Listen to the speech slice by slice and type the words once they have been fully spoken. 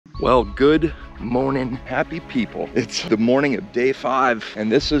Well, good morning, happy people. It's the morning of day 5,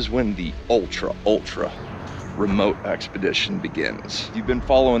 and this is when the ultra remote expedition begins. You've been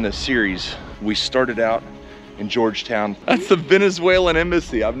following this series. We started out in Georgetown. That's the Venezuelan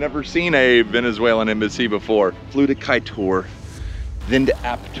embassy. I've never seen a Venezuelan embassy before. Flew to Kaitour, then to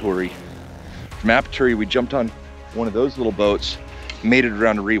Apaturi. From Apaturi, we jumped on one of those little boats, made it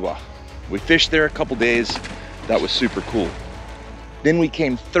around to Rewa. We fished there a couple days. That was super cool. Then we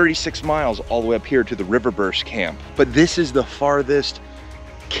came 36 miles all the way up here to the Riverburst camp. But this is the farthest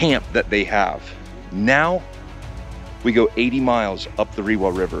camp that they have. Now, we go 80 miles up the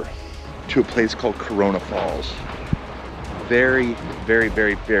Rewa River to a place called Corona Falls. Very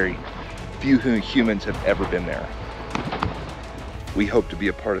few humans have ever been there. We hope to be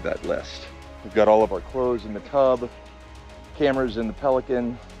a part of that list. We've got all of our clothes in the tub, cameras in the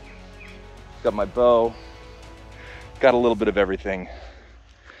Pelican, got my bow, got a little bit of everything.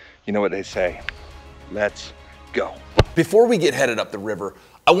 You know what they say, let's go. Before we get headed up the river,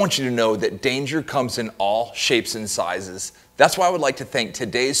 I want you to know that danger comes in all shapes and sizes. That's why I would like to thank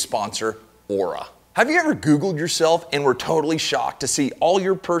today's sponsor, Aura. Have you ever Googled yourself and were totally shocked to see all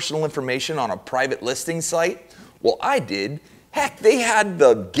your personal information on a private listing site? Well, I did. Heck, they had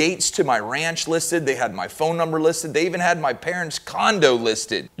the gates to my ranch listed, they had my phone number listed, they even had my parents' condo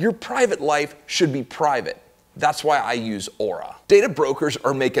listed. Your private life should be private. That's why I use Aura. Data brokers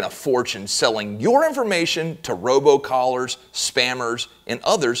are making a fortune selling your information to robocallers, spammers, and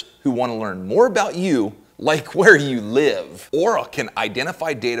others who want to learn more about you, like where you live. Aura can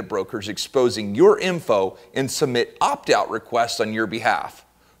identify data brokers exposing your info and submit opt-out requests on your behalf.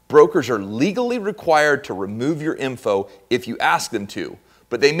 Brokers are legally required to remove your info if you ask them to,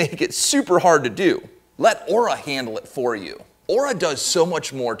 but they make it super hard to do. Let Aura handle it for you. Aura does so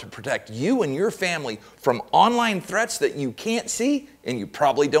much more to protect you and your family from online threats that you can't see and you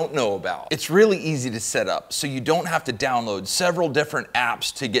probably don't know about. It's really easy to set up, so you don't have to download several different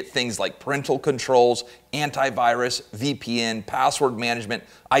apps to get things like parental controls, antivirus, VPN, password management,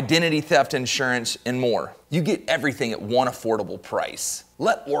 identity theft insurance, and more. You get everything at one affordable price.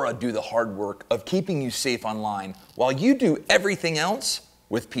 Let Aura do the hard work of keeping you safe online while you do everything else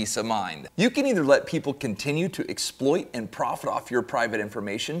with peace of mind. You can either let people continue to exploit and profit off your private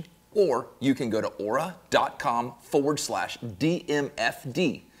information, or you can go to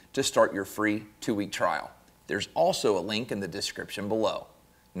aura.com/DMFD to start your free 2-week trial. There's also a link in the description below.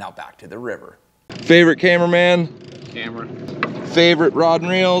 Now back to the river. Favorite cameraman? Camera. Favorite rod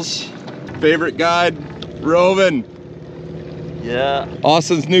and reels? Favorite guide? Roven. Yeah.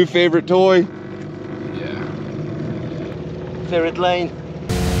 Austin's new favorite toy? Yeah. Favorite lane?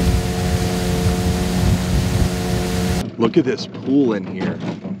 Look at this pool in here.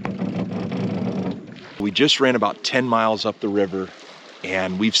 We just ran about 10 miles up the river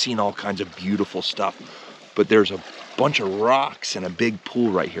and we've seen all kinds of beautiful stuff, but there's a bunch of rocks and a big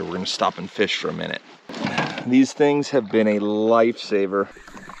pool right here. We're gonna stop and fish for a minute. These things have been a lifesaver.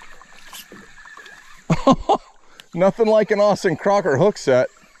 Nothing like an Austin Crocker hook set.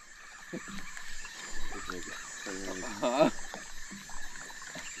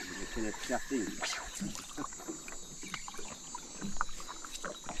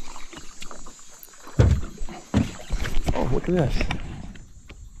 Oh, look at this.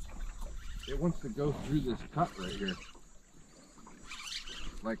 It wants to go through this cut right here.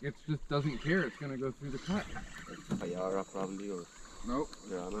 Like it just doesn't care. It's gonna go through the cut. Pirahna probably, or Nope.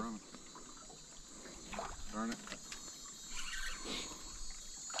 Pirahna. Darn it.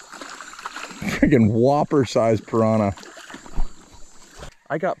 Friggin' whopper sized piranha.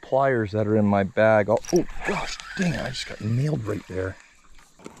 I got pliers that are in my bag. Oh gosh, dang it, I just got nailed right there.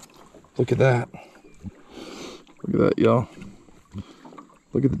 Look at that. Look at that, y'all.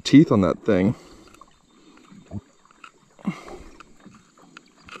 Look at the teeth on that thing.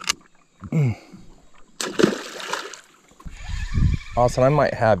 Austin, I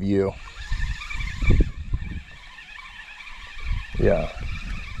might have you. Yeah.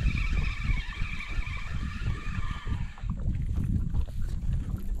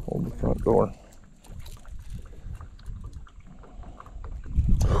 Hold the front door.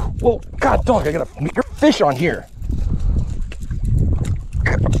 Whoa, God, dog, I got your fish on here.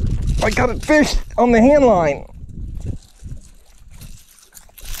 I got a fish on the hand line.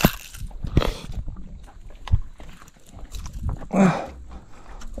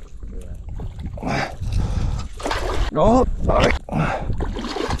 Oh,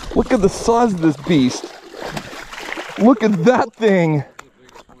 look at the size of this beast. Look at that thing.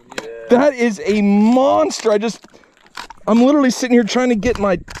 That is a monster. I'm literally sitting here trying to get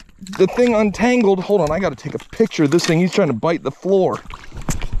the thing untangled. Hold on, I gotta take a picture of this thing. He's trying to bite the floor.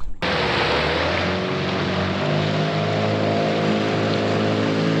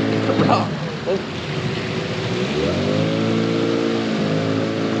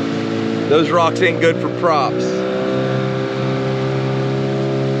 Those rocks ain't good for props.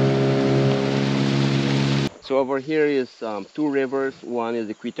 So over here is two rivers. One is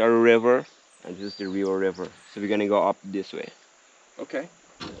the Quitaru River, and this is the Rio River. So we're gonna go up this way. Okay.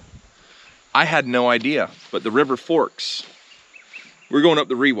 I had no idea, but the river forks. We're going up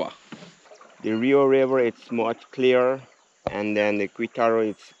the Riwa. The Rio River, it's much clearer, and then the Quitaru,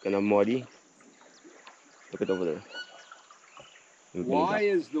 it's kind of muddy. Look at over there. Why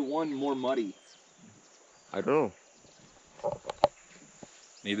is the one more muddy? I don't know.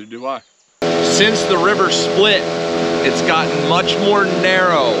 Neither do I. Since the river split, it's gotten much more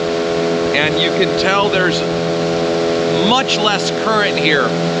narrow, and you can tell there's much less current here.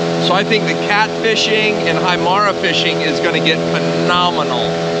 So I think the catfishing and Haimara fishing is going to get phenomenal.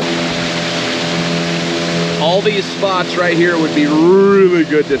 All these spots right here would be really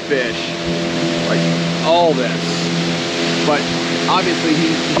good to fish, like all this. But obviously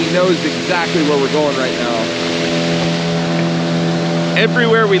he knows exactly where we're going right now.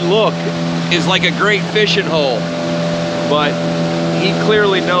 Everywhere we look is like a great fishing hole, but he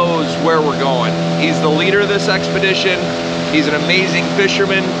clearly knows where we're going. He's the leader of this expedition. He's an amazing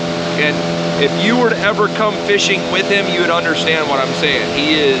fisherman, and if you were to ever come fishing with him, you would understand what I'm saying.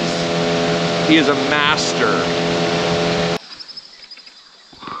 He is a master.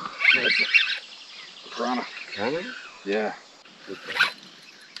 Pirahna. Pirahna? Yeah.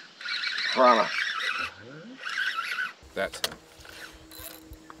 Pirahna. That's him.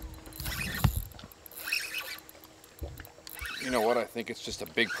 You know what? I think it's just a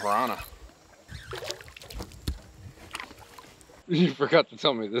big piranha. You forgot to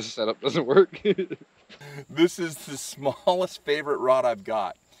tell me this setup doesn't work. This is the smallest favorite rod I've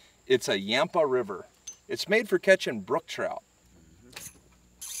got. It's a Yampa River. It's made for catching brook trout.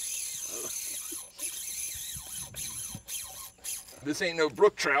 This ain't no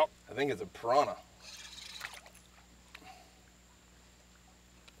brook trout. I think it's a piranha.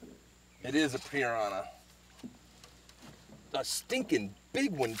 It is a piranha. A stinking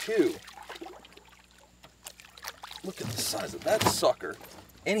big one too. Look at the size of that sucker.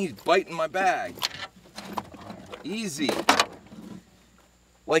 And he's biting my bag. Easy.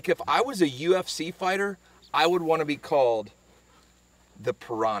 Like if I was a UFC fighter, I would want to be called the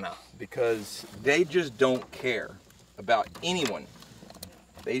Pirahna, because they just don't care about anyone.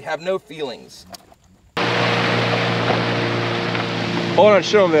 They have no feelings. Hold on,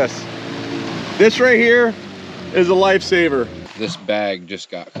 show them this. This right here is a lifesaver. This bag just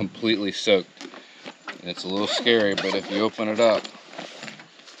got completely soaked. And it's a little scary, but if you open it up,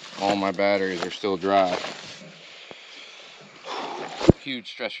 all my batteries are still dry.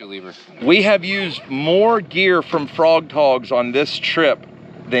 Huge stress reliever. We have used more gear from Frog Togs on this trip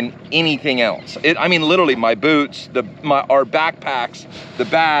than anything else. I mean, literally my boots, our backpacks, the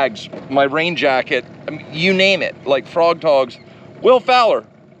bags, my rain jacket, I mean, you name it, like Frog Togs. Will Fowler,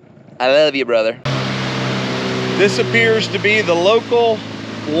 I love you, brother. This appears to be the local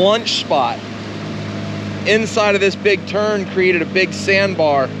lunch spot. Inside of this big turn created a big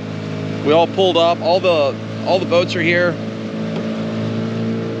sandbar. We all pulled up, all the boats are here.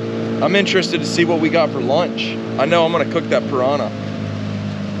 I'm interested to see what we got for lunch. I know I'm gonna cook that piranha.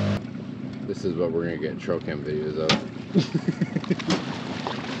 This is what we're gonna get trail cam videos of.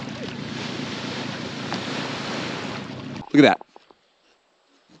 Look at that.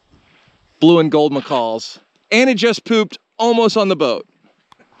 Blue and gold macaws. And it just pooped almost on the boat.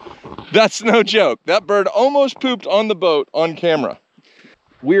 That's no joke. That bird almost pooped on the boat on camera.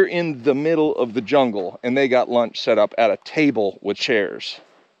 We're in the middle of the jungle and they got lunch set up at a table with chairs.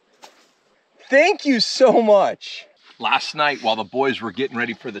 Thank you so much. Last night while the boys were getting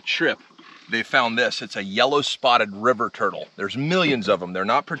ready for the trip, they found this. It's a yellow spotted river turtle. There's millions of them. They're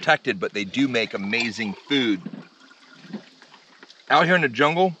not protected, but they do make amazing food. Out here in the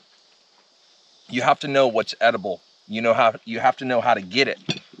jungle, you have to know what's edible. You have to know how to get it,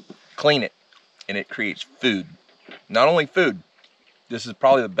 clean it, and it creates food. Not only food, this is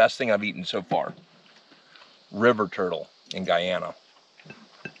probably the best thing I've eaten so far. River turtle in Guyana.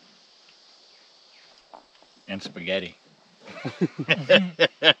 And spaghetti.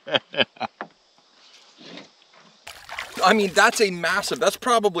 I mean, that's a massive, that's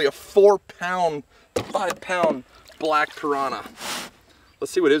probably a 4-pound, 5-pound black piranha.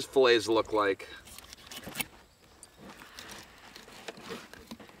 Let's see what his fillets look like.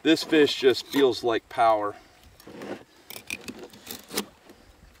 This fish just feels like power.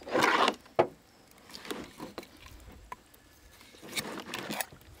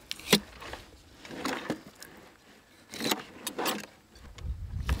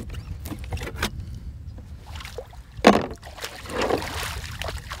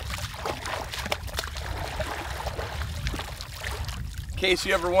 case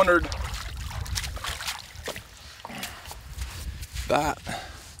you ever wondered. That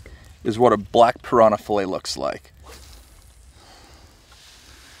is what a black piranha fillet looks like.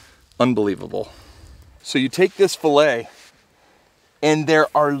 Unbelievable. So you take this fillet, and there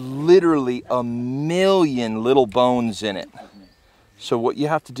are literally a million little bones in it. So what you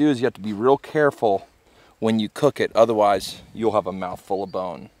have to do is you have to be real careful when you cook it, otherwise you'll have a mouthful of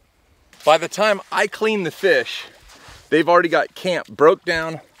bone. By the time I clean the fish, they've already got camp broke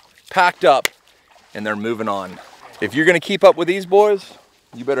down, packed up, and they're moving on. If you're gonna keep up with these boys,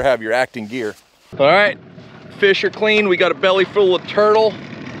 you better have your acting gear. All right, fish are clean. We got a belly full of turtle.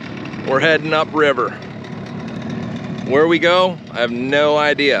 We're heading upriver. Where we go, I have no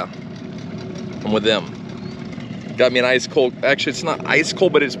idea. I'm with them. Got me an ice cold, actually it's not ice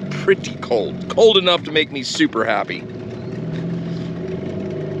cold, but it's pretty cold. Cold enough to make me super happy.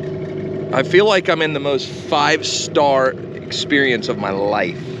 I feel like I'm in the most 5-star experience of my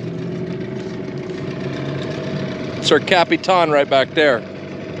life. It's our Capitan right back there.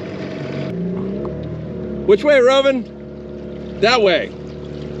 Which way, Robin? That way.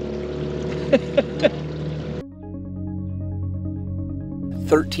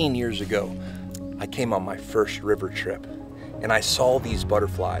 13 years ago, I came on my first river trip and I saw these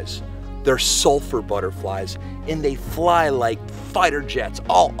butterflies. They're sulfur butterflies and they fly like fighter jets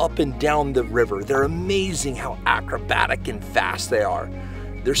all up and down the river. They're amazing how acrobatic and fast they are.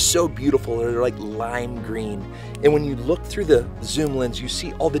 They're so beautiful, they're like lime green. And when you look through the zoom lens, you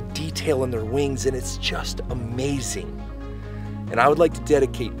see all the detail in their wings and it's just amazing. And I would like to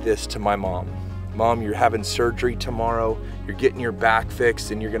dedicate this to my mom. Mom, you're having surgery tomorrow, you're getting your back fixed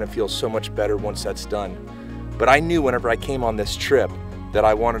and you're gonna feel so much better once that's done. But I knew whenever I came on this trip that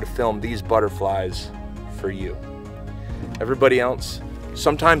I wanted to film these butterflies for you. Everybody else,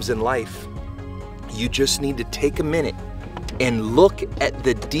 sometimes in life, you just need to take a minute and look at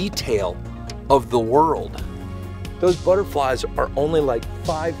the detail of the world. Those butterflies are only like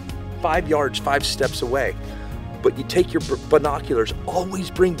five yards, 5 steps away. But you take your binoculars, always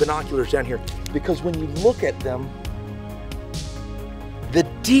bring binoculars down here, because when you look at them, the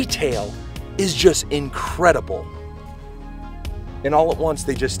detail is just incredible. And all at once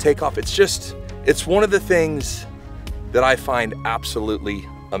they just take off. It's one of the things that I find absolutely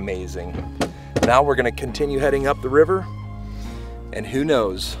amazing. Now we're gonna continue heading up the river, and who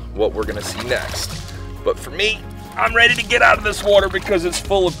knows what we're gonna see next. But for me, I'm ready to get out of this water because it's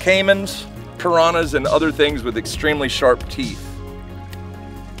full of caimans, piranhas, and other things with extremely sharp teeth.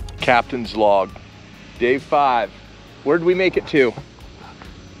 Captain's log, day 5. Where did we make it to?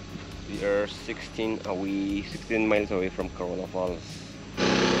 We are 16 miles away from Corona Falls.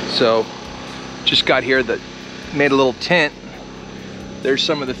 So, just got here, that made a little tent. There's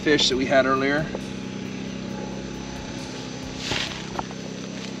some of the fish that we had earlier.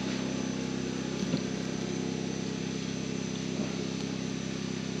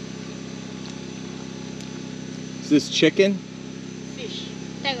 Is this chicken? Fish.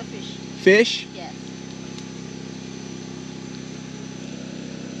 Tiger fish. Fish? Yes.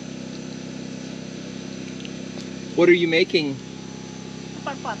 What are you making?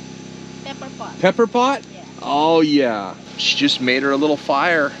 Pepper pot. Pepper pot. Pepper pot? Yeah. Oh yeah. She just made her a little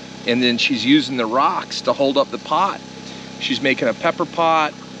fire and then she's using the rocks to hold up the pot. She's making a pepper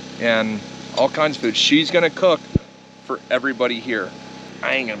pot and all kinds of food. She's gonna cook for everybody here.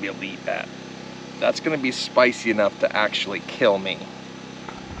 I ain't gonna be able to eat that. That's gonna be spicy enough to actually kill me.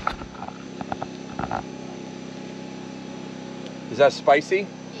 Is that spicy?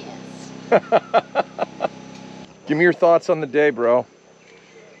 Yes. Give me your thoughts on the day, bro.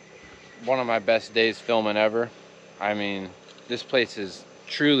 One of my best days filming ever. I mean, this place is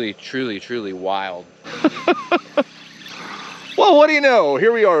truly, truly, truly wild. Well, what do you know?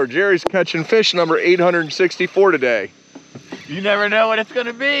 Here we are. Jerry's catching fish number 864 today. You never know what it's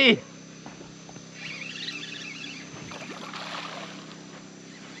gonna be.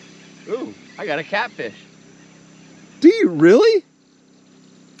 Ooh, I got a catfish. Do you really?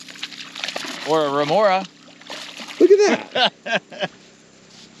 Or a remora. Look at that.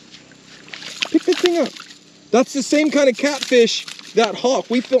 Pick that thing up. That's the same kind of catfish that hawk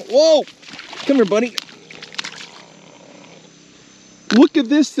we filmed. Whoa! Come here, buddy. Look at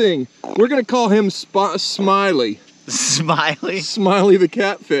this thing. We're gonna call him Smiley. Smiley? Smiley the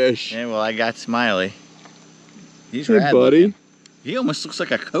catfish. Yeah, well, I got Smiley. He's Hey, rad buddy. looking. He almost looks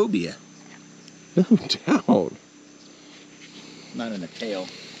like a cobia. No doubt. Not in the tail.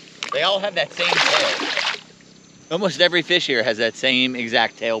 They all have that same tail. Almost every fish here has that same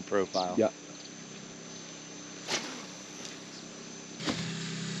exact tail profile. Yeah.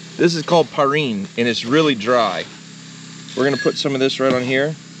 This is called Pirahna, and it's really dry. We're gonna put some of this right on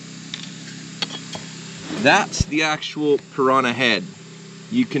here. That's the actual piranha head.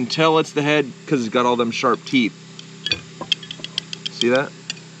 You can tell it's the head because it's got all them sharp teeth. See that?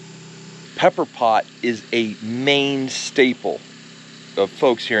 Pepper pot is a main staple of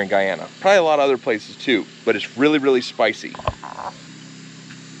folks here in Guyana. Probably a lot of other places too, but it's really, really spicy.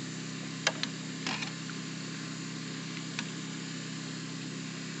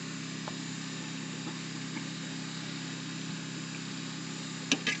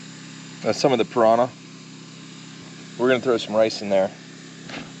 That's some of the piranha. We're gonna throw some rice in there.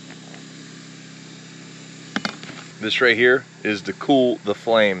 This right here is to cool the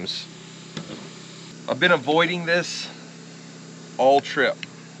flames. I've been avoiding this all trip,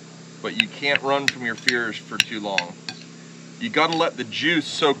 but you can't run from your fears for too long. You gotta let the juice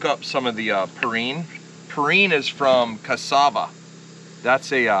soak up some of the pirine. Pirine is from cassava.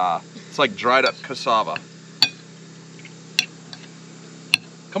 That's it's like dried up cassava.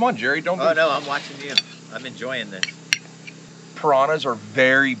 Come on, Jerry, don't. Oh no, I'm watching you. I'm enjoying this. Piranhas are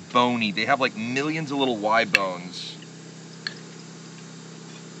very bony. They have like millions of little Y bones.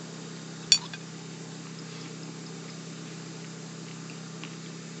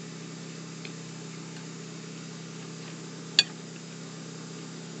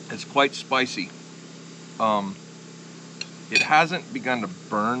 It's quite spicy. It hasn't begun to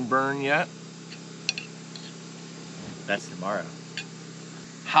burn yet. That's tomorrow.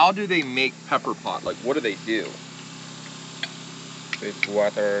 How do they make pepper pot? Like, what do they do? With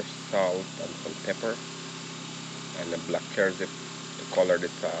water, salt, and some pepper, and the black curd to color the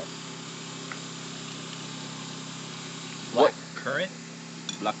sauce. What? Currant?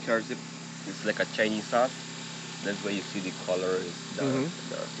 Black curd is like a Chinese sauce. That's why you see the color is dark.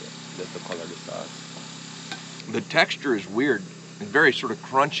 Dark, yeah. That's the color of the sauce. The texture is weird. It's very sort of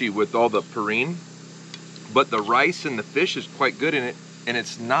crunchy with all the pirine, but the rice and the fish is quite good in it, and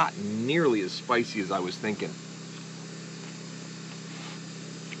it's not nearly as spicy as I was thinking.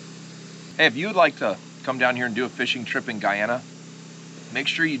 Hey, if you would like to come down here and do a fishing trip in Guyana, make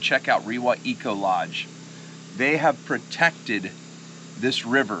sure you check out Rewa Eco Lodge. They have protected this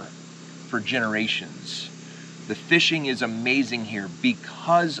river for generations. The fishing is amazing here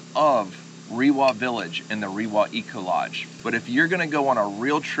because of Rewa Village and the Rewa Eco Lodge. But if you're gonna go on a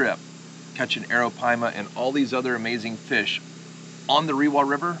real trip, catching arapaima and all these other amazing fish on the Rewa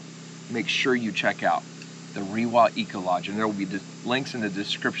River, make sure you check out the Rewa Eco Lodge, and there will be links in the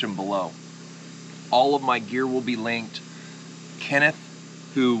description below. All of my gear will be linked. Kenneth,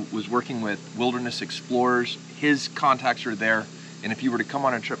 who was working with Wilderness Explorers, his contacts are there, and if you were to come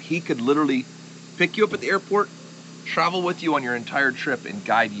on a trip, he could literally pick you up at the airport, travel with you on your entire trip, and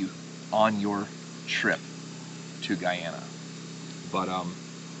guide you on your trip to Guyana. But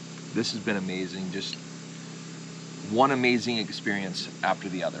this has been amazing, just one amazing experience after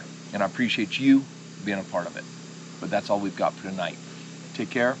the other, and I appreciate you being a part of it. But that's all we've got for tonight. Take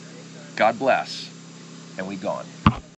care, God bless, and we gone.